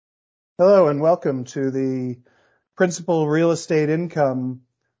Hello and welcome to the Principal Real Estate Income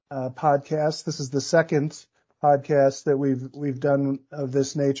podcast. This is the second podcast that we've done of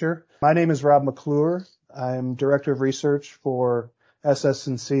this nature. My name is Rob McClure. I'm Director of Research for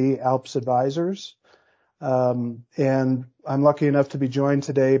SS&C Alps Advisors. And I'm lucky enough to be joined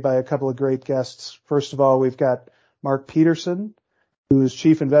today by a couple of great guests. First of all, we've got Mark Peterson, who is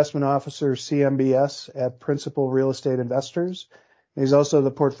Chief Investment Officer, CMBS at Principal Real Estate Investors. He's also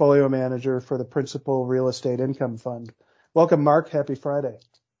the portfolio manager for the Principal Real Estate Income Fund. Welcome, Mark. Happy Friday.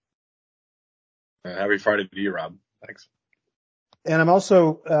 Happy Friday to you, Rob. Thanks. And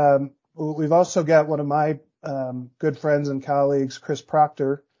we've also got one of my good friends and colleagues, Chris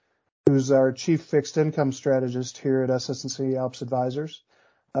Proctor, who's our Chief Fixed Income Strategist here at SS&C Alps Advisors.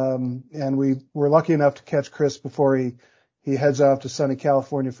 And we're lucky enough to catch Chris before he heads off to sunny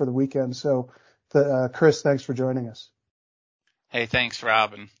California for the weekend. So, Chris, thanks for joining us. Hey, thanks,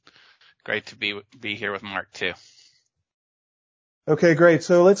 Rob, and great to be here with Mark too. Okay, great.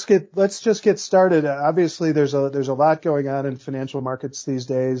 So let's just get started. Obviously, there's a lot going on in financial markets these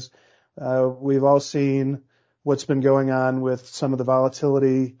days. We've all seen what's been going on with some of the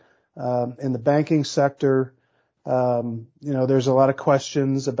volatility in the banking sector. There's a lot of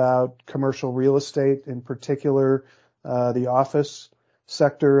questions about commercial real estate, in particular, the office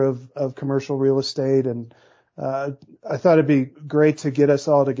sector of commercial real estate. And I thought it'd be great to get us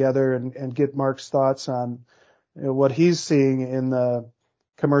all together and get Mark's thoughts on what he's seeing in the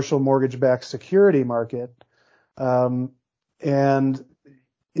commercial mortgage-backed security market. Mark,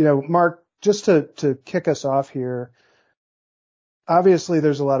 just to kick us off here, obviously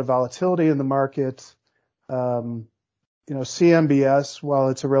there's a lot of volatility in the market. CMBS, while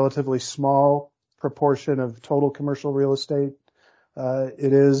it's a relatively small proportion of total commercial real estate,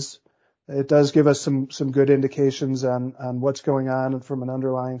 it does give us some good indications on what's going on from an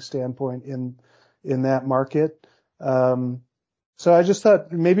underlying standpoint in that market. So I just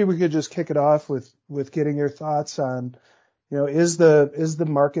thought maybe we could just kick it off with getting your thoughts on, is the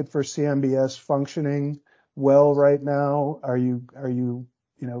market for CMBS functioning well right now? Are you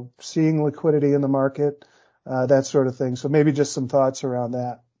seeing liquidity in the market? That sort of thing. So maybe just some thoughts around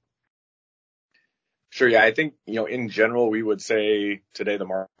that. Sure. Yeah. I think, in general, we would say today the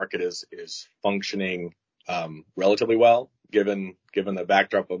market is functioning, relatively well, given the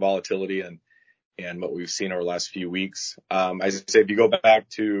backdrop of volatility and what we've seen over the last few weeks. I say if you go back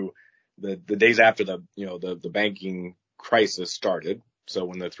to the days after the banking crisis started, so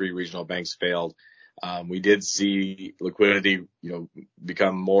when the three regional banks failed, we did see liquidity,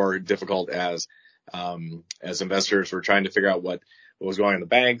 become more difficult as investors were trying to figure out what was going on in the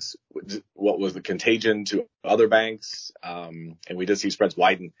banks, what was the contagion to other banks. And we did see spreads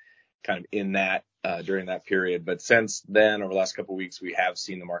widen kind of in that, during that period. But since then, over the last couple of weeks, we have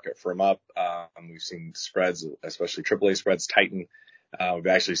seen the market firm up. We've seen spreads, especially AAA spreads, tighten. We've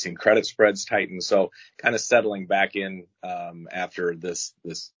actually seen credit spreads tighten. So kind of settling back in, after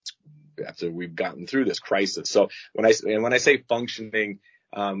after we've gotten through this crisis. So when I say functioning,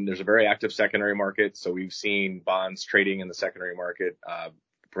 there's a very active secondary market. So we've seen bonds trading in the secondary market,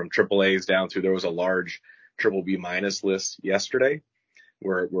 from AAAs down through, there was a large BBB minus list yesterday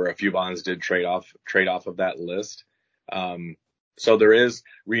where a few bonds did trade off of that list. So there is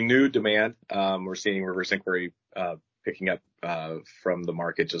renewed demand. We're seeing reverse inquiry, picking up, from the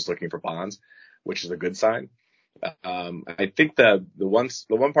market just looking for bonds, which is a good sign. I think the one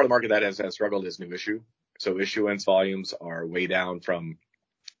part of the market that has struggled is new issue. So issuance volumes are way down from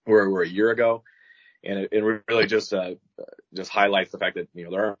where we were a year ago. And it really just highlights the fact that,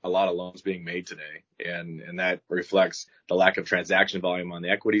 there are a lot of loans being made today. And that reflects the lack of transaction volume on the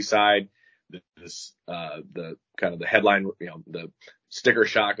equity side. The kind of the headline, the sticker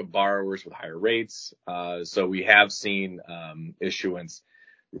shock of borrowers with higher rates. So we have seen, issuance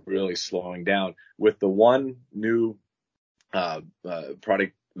really slowing down. With the one new,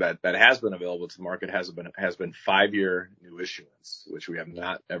 product that has been available to the market has been 5-year new issuance, which we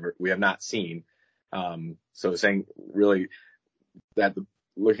have not seen. So saying really that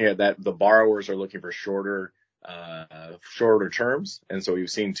looking at that, the borrowers are looking for shorter terms. And so we've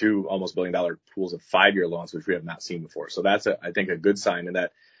seen two almost $1 billion pools of 5-year loans, which we have not seen before. So that's I think a good sign in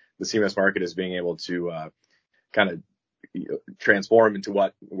that the CMS market is being able to, kind of transform into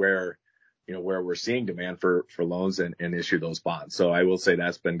where we're seeing demand for loans and issue those bonds. So I will say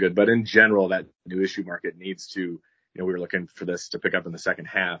that's been good. But in general, that new issue market needs to, we were looking for this to pick up in the second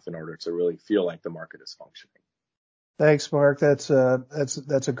half in order to really feel like the market is functioning. Thanks, Mark. That's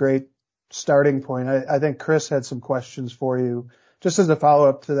a great starting point. I think Chris had some questions for you, just as a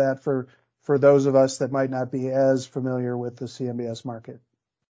follow-up to that for those of us that might not be as familiar with the CMBS market.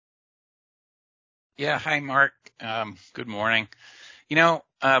 Yeah. Hi, Mark. Good morning.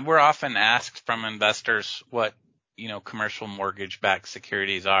 We're often asked from investors what, commercial mortgage-backed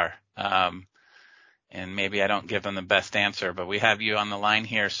securities are. And maybe I don't give them the best answer, but we have you on the line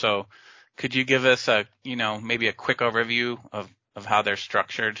here. So could you give us maybe a quick overview of how they're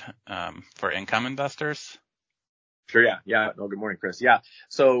structured, for income investors? Sure. Yeah. Yeah. No, good morning, Chris. Yeah.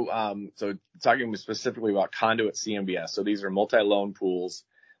 So talking specifically about conduit CMBS. So these are multi-loan pools,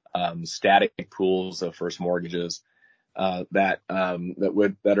 static pools of first mortgages, that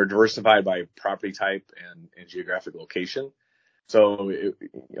are diversified by property type and geographic location. So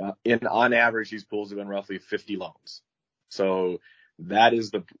on average, these pools have been roughly 50 loans. So that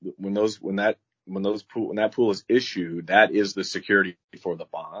is when that pool is issued, that is the security for the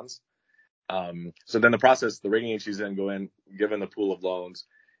bonds. So then the rating agencies then go in, given the pool of loans,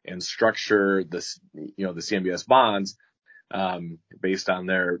 and structure the CMBS bonds, based on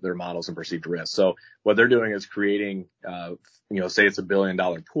their models and perceived risk. So what they're doing is creating, say it's $1 billion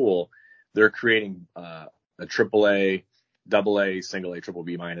pool, they're creating, a AAA, AA, single A, triple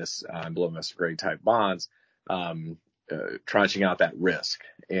B minus, below investment grade type bonds, tranching out that risk.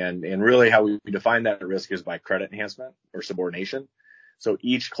 And really how we define that risk is by credit enhancement or subordination. So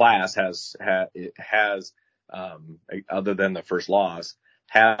each class has, other than the first loss,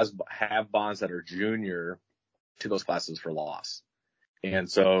 have bonds that are junior to those classes for loss. And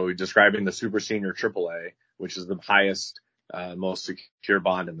so describing the super senior AAA, which is the highest, most secure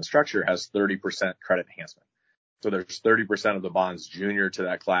bond in the structure, has 30% credit enhancement. So there's 30% of the bonds junior to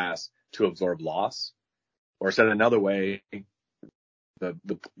that class to absorb loss. Or said another way,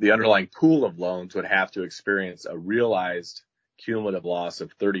 the underlying pool of loans would have to experience a realized cumulative loss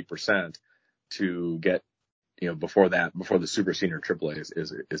of 30% to get, before the super senior AAA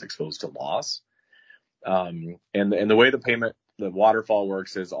is exposed to loss. And the way the waterfall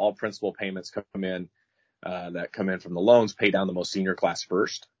works is all principal payments come in from the loans, pay down the most senior class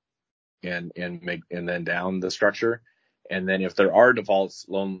first, and then down the structure. And then if there are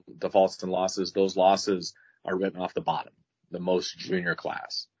loan defaults and losses, those losses are written off the bottom, the most junior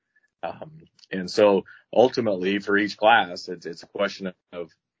class. And so ultimately for each class, it's a question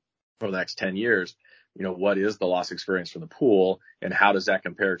of, for the next 10 years, what is the loss experience from the pool, and how does that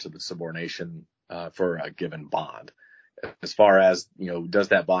compare to the subordination, for a given bond? As far as, does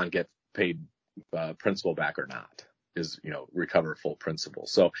that bond get paid, principal back or not? Recover full principal.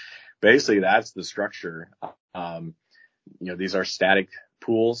 So basically that's the structure. These are static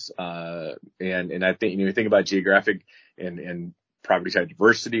pools. And I think, you think about geographic and property type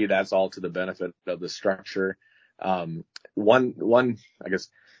diversity, that's all to the benefit of the structure. I guess,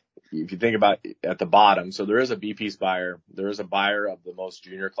 if you think about at the bottom, so there is a B-piece buyer, there is a buyer of the most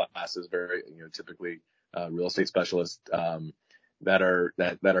junior classes, very, typically, real estate specialists, that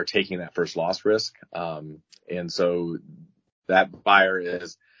are taking that first loss risk. And so that buyer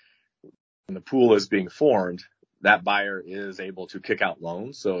is, when the pool is being formed, that buyer is able to kick out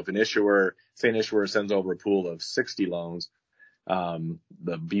loans. So if an issuer sends over a pool of 60 loans,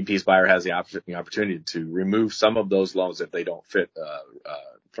 the B-piece buyer has the opportunity to remove some of those loans if they don't fit,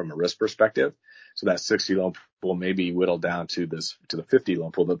 from a risk perspective. So that 60 loan pool may be whittled down to the 50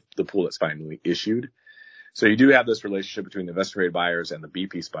 loan pool, the pool that's finally issued. So you do have this relationship between the investment grade buyers and the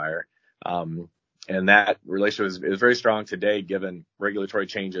B-piece buyer. And that relationship is very strong today, given regulatory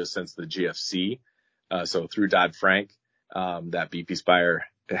changes since the GFC. So through Dodd-Frank, that B-piece buyer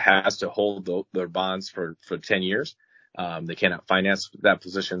has to hold their bonds for 10 years. They cannot finance that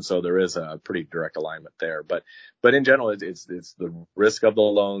position. So there is a pretty direct alignment there. But in general, it's the risk of the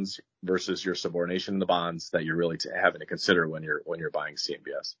loans versus your subordination in the bonds that you're really having to consider when you're buying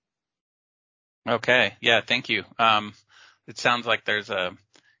CMBS. Okay. Yeah. Thank you. It sounds like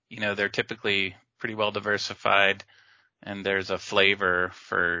they're typically pretty well diversified, and there's a flavor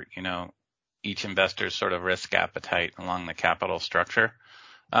for, each investor's sort of risk appetite along the capital structure.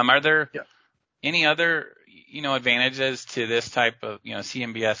 Are there any other, advantages to this type of,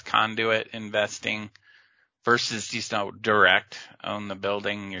 CMBS conduit investing versus just direct own the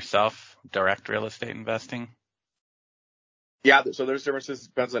building yourself, direct real estate investing? Yeah. So there's differences.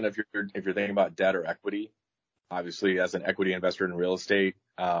 Depends on if you're thinking about debt or equity. Obviously, as an equity investor in real estate,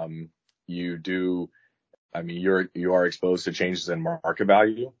 you are exposed to changes in market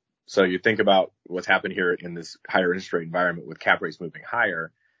value. So you think about what's happened here in this higher interest rate environment with cap rates moving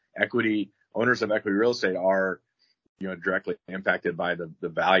higher. Owners of equity real estate are, directly impacted by the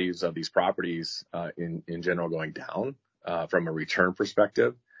values of these properties, in general going down, from a return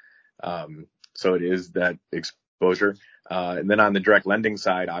perspective. So it is that exposure. And then on the direct lending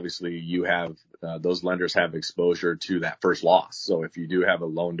side, obviously you have, those lenders have exposure to that first loss. So if you do have a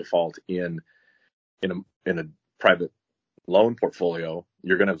loan default in in a private loan portfolio,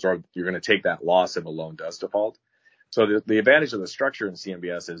 you're going to take that loss if a loan does default. So the advantage of the structure in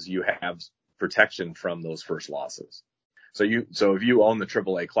CMBS is you have protection from those first losses. So if you own the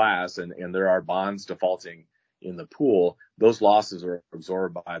AAA class and there are bonds defaulting in the pool, those losses are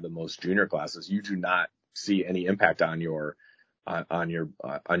absorbed by the most junior classes. You do not see any impact on your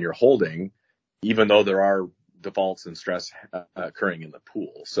holding, even though there are defaults and stress occurring in the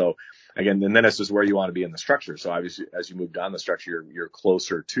pool. So again, and then it's just where you want to be in the structure. So obviously, as you move down the structure, you're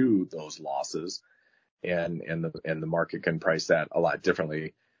closer to those losses, and the market can price that a lot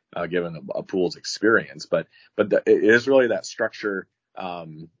differently, given a pool's experience. But it is really that structure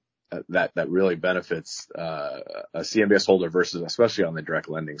that really benefits a CMBS holder versus, especially on the direct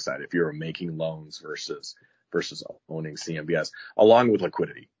lending side, if you're making loans versus owning CMBS, along with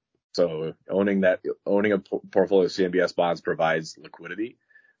liquidity. So owning a portfolio of CMBS bonds provides liquidity,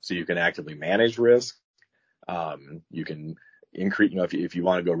 so you can actively manage risk. You can increase, if you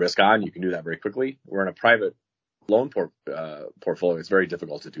want to go risk on, you can do that very quickly. We're in a private loan portfolio. It's very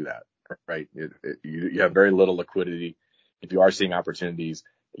difficult to do that, right? You have very little liquidity. If you are seeing opportunities,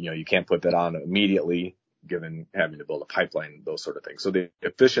 you can't put that on immediately, given having to build a pipeline, those sort of things. So the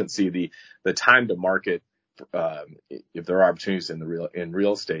efficiency, the time to market, if there are opportunities in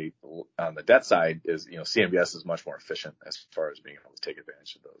real estate on the debt side, is CMBS is much more efficient as far as being able to take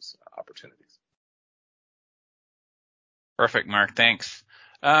advantage of those opportunities. Perfect, Mark. Thanks.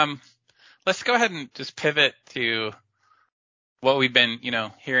 Let's go ahead and just pivot to what we've been,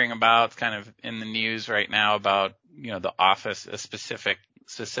 hearing about kind of in the news right now about, the office,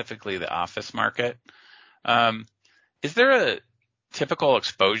 specifically the office market. Is there a typical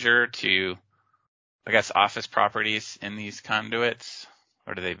exposure to, I guess, office properties in these conduits,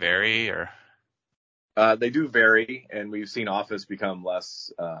 or do they vary? Or they do vary, and we've seen office become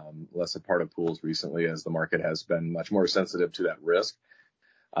less a part of pools recently, as the market has been much more sensitive to that risk.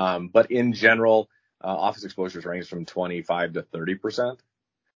 But in general, office exposures range from 25 to 30%.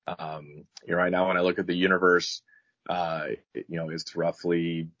 Right now, when I look at the universe, it's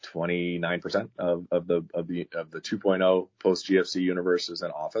roughly 29% of the 2.0 post GFC universe is in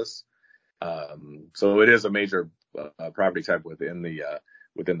office. So it is a major property type within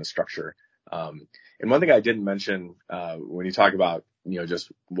the structure. And one thing I didn't mention when you talk about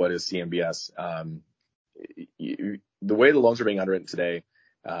just what is CMBS, the way the loans are being underwritten today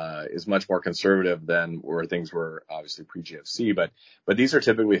is much more conservative than where things were obviously pre-GFC. But these are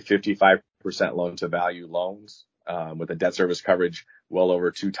typically 55% loan to value loans with a debt service coverage well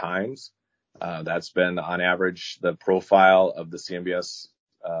over 2 times. That's been on average the profile of the CMBS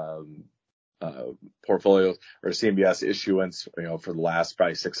portfolio or CMBS issuance, for the last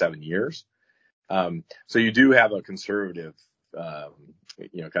probably 6-7 years. So you do have a conservative,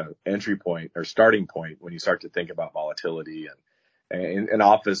 kind of entry point or starting point when you start to think about volatility and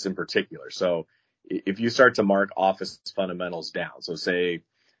office in particular. So if you start to mark office fundamentals down, so say,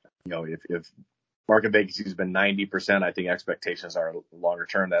 if market vacancy has been 90%, I think expectations are longer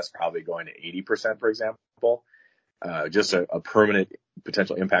term, that's probably going to 80%, for example. Just a permanent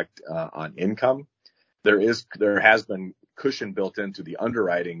potential impact on income. There has been cushion built into the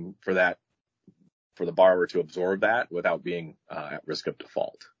underwriting for the borrower to absorb that without being at risk of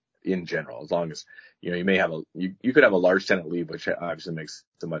default in general. As long as you may have you could have a large tenant leave, which obviously makes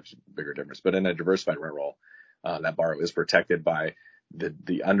a much bigger difference. But in a diversified rent roll, that borrower is protected by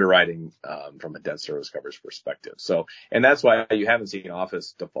the underwriting from a debt service coverage perspective. So, and that's why you haven't seen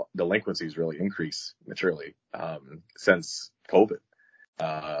office delinquencies really increase materially since COVID.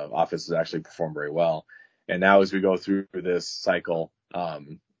 Office has actually performed very well. And now as we go through this cycle,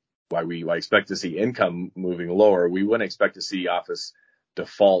 why we expect to see income moving lower, we wouldn't expect to see office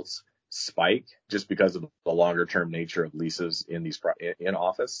defaults spike just because of the longer term nature of leases in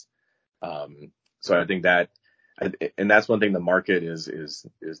office. So I think that, and that's one thing the market is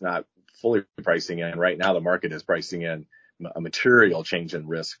not fully pricing in. Right now, the market is pricing in a material change in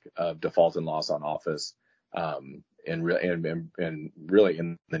risk of default and loss on office, and really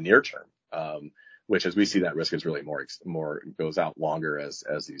in the near term, which, as we see, that risk is really more goes out longer as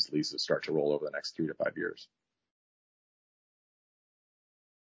these leases start to roll over the next 3 to 5 years.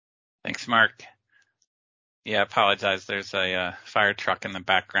 Thanks, Mark. Yeah, apologize. There's a fire truck in the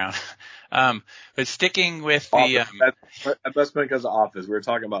background. But sticking with the that's because of office. We were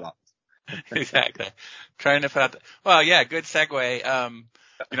talking about office. Exactly. Trying to put out well, yeah, good segue.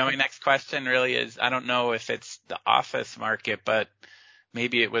 My next question really is, I don't know if it's the office market, but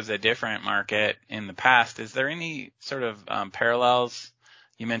maybe it was a different market in the past. Is there any sort of parallels?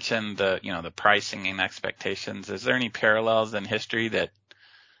 You mentioned the pricing and expectations. Is there any parallels in history that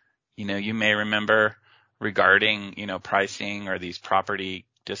you may remember regarding, pricing or these property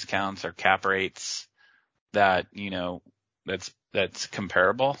discounts or cap rates that, that's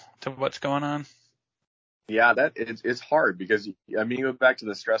comparable to what's going on? Yeah, it's hard because I mean, you go back to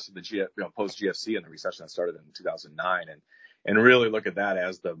the stress of the post GFC and the recession that started in 2009, and really look at that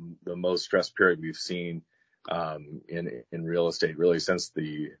as the most stressed period we've seen in real estate really since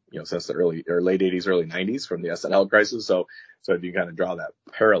the early or late 80s, early 90s from the S&L crisis. So if you kind of draw that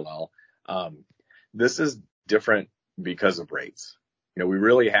parallel, this is different because of rates. We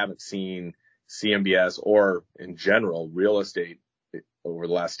really haven't seen CMBS or in general real estate over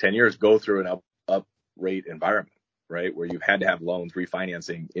the last 10 years go through an up rate environment, right? Where you've had to have loans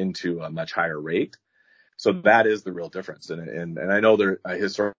refinancing into a much higher rate. So that is the real difference. And I know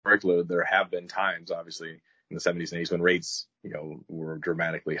historically there have been times, obviously in the 70s and 80s when rates, were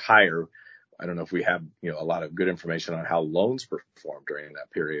dramatically higher. I don't know if we have, a lot of good information on how loans performed during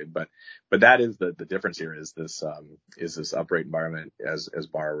that period, but that is the difference here is this up rate environment as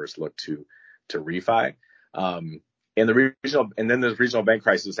borrowers look to refi. And the regional bank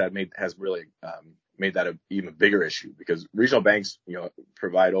crisis has really made that an even bigger issue because regional banks,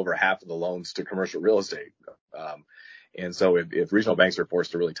 provide over half of the loans to commercial real estate. And so if regional banks are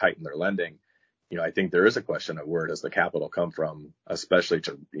forced to really tighten their lending, I think there is a question of where does the capital come from, especially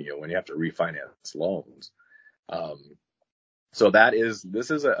to, when you have to refinance loans. So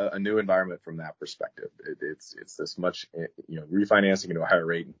this is a new environment from that perspective. It's this much, refinancing into a higher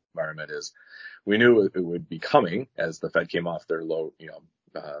rate environment we knew it would be coming as the Fed came off their low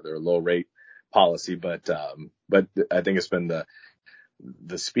rate policy. But I think it's been the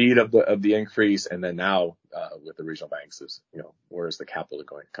speed of the increase. And then now, with the regional banks is, where is the capital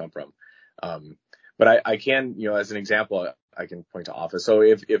going to come from? But I can, as an example, I can point to office. So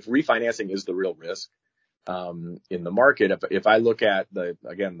if refinancing is the real risk, in the market, if I look at the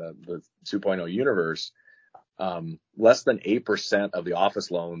 2.0 universe, less than 8% of the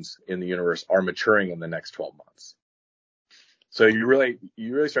office loans in the universe are maturing in the next 12 months. So you really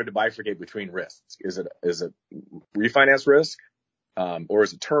start to bifurcate between risks. Is it refinance risk, or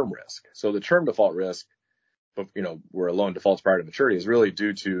is it term risk? So the term default risk, where a loan defaults prior to maturity is really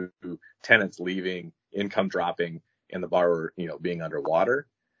due to tenants leaving, income dropping, and the borrower, being underwater.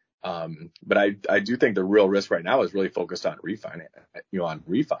 But I do think the real risk right now is really focused on refi.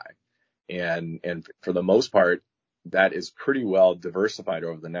 And for the most part, that is pretty well diversified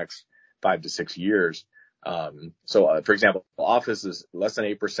over the next 5 to 6 years. So for example, office is less than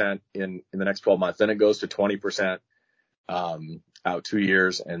 8% in the next 12 months. Then it goes to 20%, out 2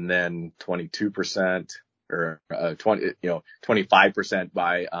 years, and then 22%. Or 25%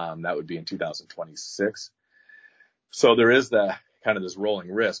 by that would be in 2026. So there is the kind of this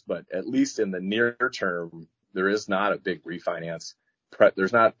rolling risk, but at least in the near term, there is not a big refinance.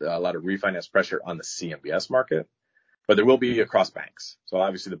 There's not a lot of refinance pressure on the CMBS market, but there will be across banks. So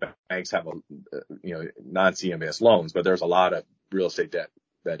obviously the banks have non-CMBS loans, but there's a lot of real estate debt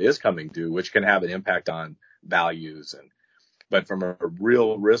that is coming due, which can have an impact on values. But from a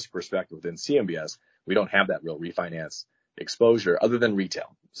real risk perspective within CMBS, we don't have that real refinance exposure other than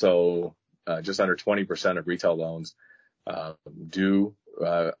retail. So just under 20% of retail loans are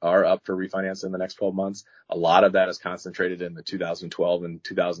up for refinance in the next 12 months. A lot of that is concentrated in the 2012 and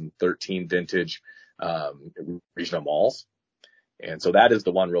 2013 vintage regional malls. And so that is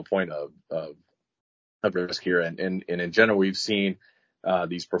the one real point of risk here. And in general, we've seen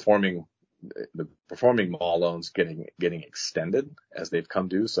the performing mall loans getting extended as they've come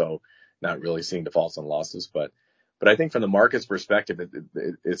due. So not really seeing defaults and losses, but I think from the market's perspective,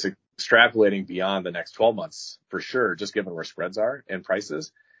 it's extrapolating beyond the next 12 months for sure, just given where spreads are and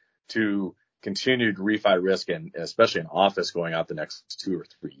prices, to continued refi risk, and especially in office going out the next 2 or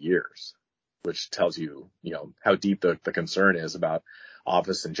 3 years, which tells you, how deep the concern is about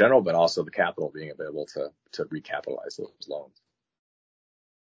office in general, but also the capital being available to recapitalize those loans.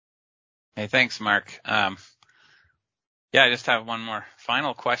 Hey, thanks, Mark. Yeah, I just have one more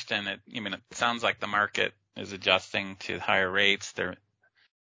final question. It sounds like the market is adjusting to higher rates. There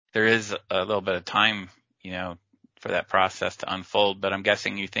is a little bit of time, for that process to unfold, but I'm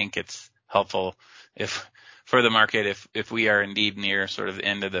guessing you think it's helpful for the market if we are indeed near sort of the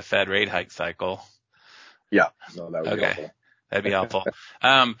end of the Fed rate hike cycle. Yeah, no, that would be helpful. That'd be helpful.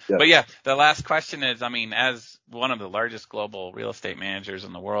 Yeah. But yeah, the last question is, as one of the largest global real estate managers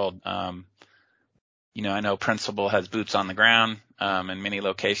in the world, I know Principal has boots on the ground in many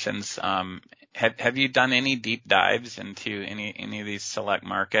locations. Have you done any deep dives into any of these select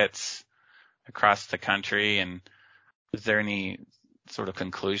markets across the country? And is there any sort of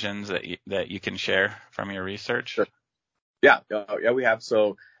conclusions that you can share from your research? Sure. Yeah, we have.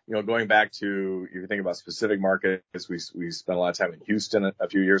 So, going back to, if you think about specific markets, we spent a lot of time in Houston a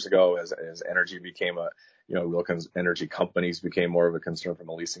few years ago as energy became energy companies became more of a concern from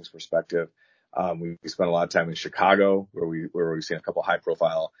a leasing perspective. We spent a lot of time in Chicago where we've seen a couple high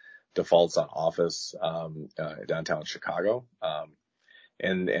profile defaults on office, downtown Chicago.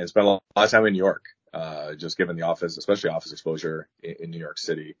 And spent a lot of time in New York, just given the office, especially office exposure in New York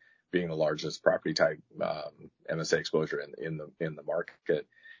City being the largest property type, MSA exposure in the market.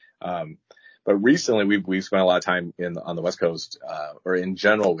 But recently we've spent a lot of time on the West Coast, or in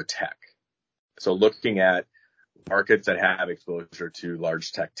general with tech. So looking at markets that have exposure to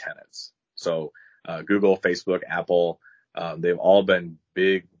large tech tenants. So, Google, Facebook, Apple, they've all been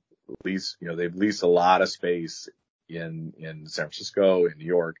big lease, they've leased a lot of space in San Francisco, in New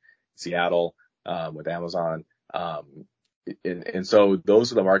York, Seattle, with Amazon. And so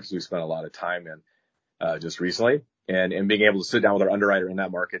those are the markets we spent a lot of time in, just recently. And being able to sit down with our underwriter in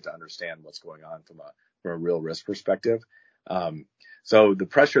that market to understand what's going on from a real risk perspective. So the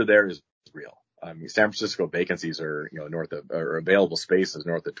pressure there is real. San Francisco vacancies are, or available space is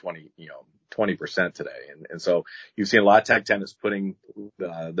north of 20% today. And so you've seen a lot of tech tenants putting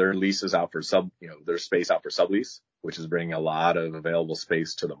their leases out for their space out for sublease, which is bringing a lot of available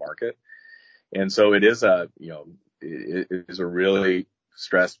space to the market. And so it is it is a really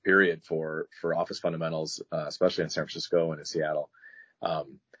stressed period for office fundamentals, especially in San Francisco and in Seattle.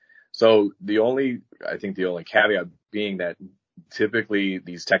 So I think the only caveat being that typically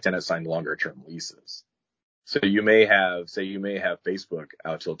these tech tenants sign longer term leases. So you may have Facebook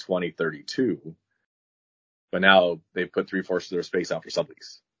out till 2032, but now they put 3/4 of their space out for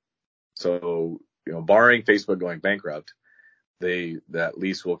sublease. So, barring Facebook going bankrupt, that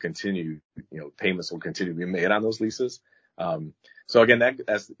lease will continue, payments will continue to be made on those leases. So again,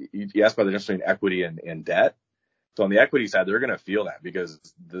 as you asked about the difference between equity and debt. So on the equity side, they're going to feel that because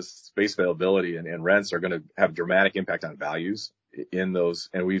this space availability and rents are going to have dramatic impact on values in those.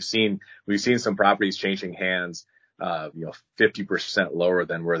 And we've seen some properties changing hands, 50% lower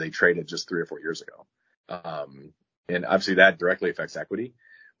than where they traded just 3 or 4 years ago. And obviously that directly affects equity.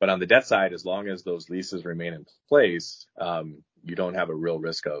 But on the debt side, as long as those leases remain in place, you don't have a real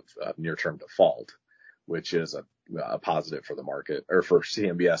risk of near-term default, which is a positive for the market or for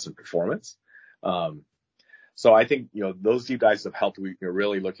CMBS and performance. So I think, those deep dives have helped. We're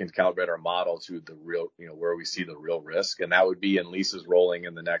really looking to calibrate our model to the real, where we see the real risk. And that would be in leases rolling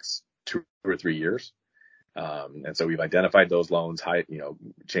in the next 2 or 3 years. And so we've identified those loans,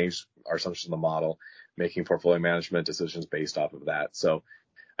 changed our assumptions in the model, making portfolio management decisions based off of that. So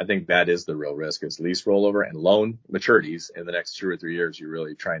I think that is the real risk, is lease rollover and loan maturities in the next 2 or 3 years. You're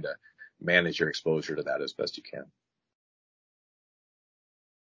really trying to manage your exposure to that as best you can.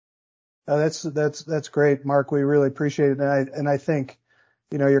 That's great, Mark. We really appreciate it. And I think,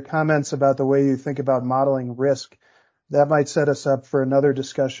 your comments about the way you think about modeling risk, that might set us up for another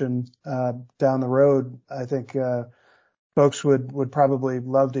discussion, down the road. I think, folks would probably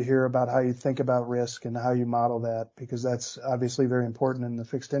love to hear about how you think about risk and how you model that, because that's obviously very important in the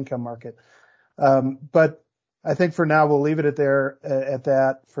fixed income market. But I think for now, we'll leave it at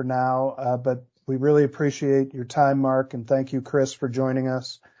that for now. But we really appreciate your time, Mark, and thank you, Chris, for joining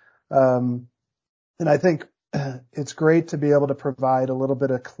us. And I think it's great to be able to provide a little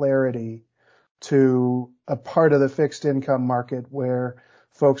bit of clarity to a part of the fixed income market where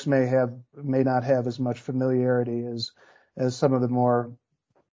folks may not have as much familiarity as some of the more,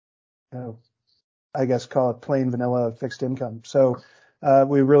 I guess, call it plain vanilla fixed income. So,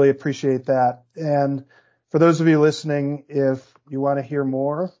 we really appreciate that. And for those of you listening, if you want to hear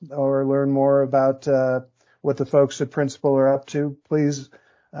more or learn more about, what the folks at Principal are up to, please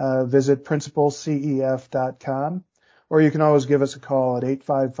visit principalcef.com, or you can always give us a call at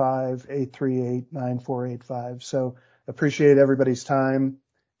 855-838-9485. So appreciate everybody's time,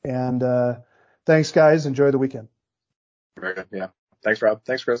 and thanks, guys. Enjoy the weekend. Very good. Yeah. Thanks, Rob.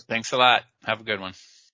 Thanks, Chris. Thanks a lot. Have a good one.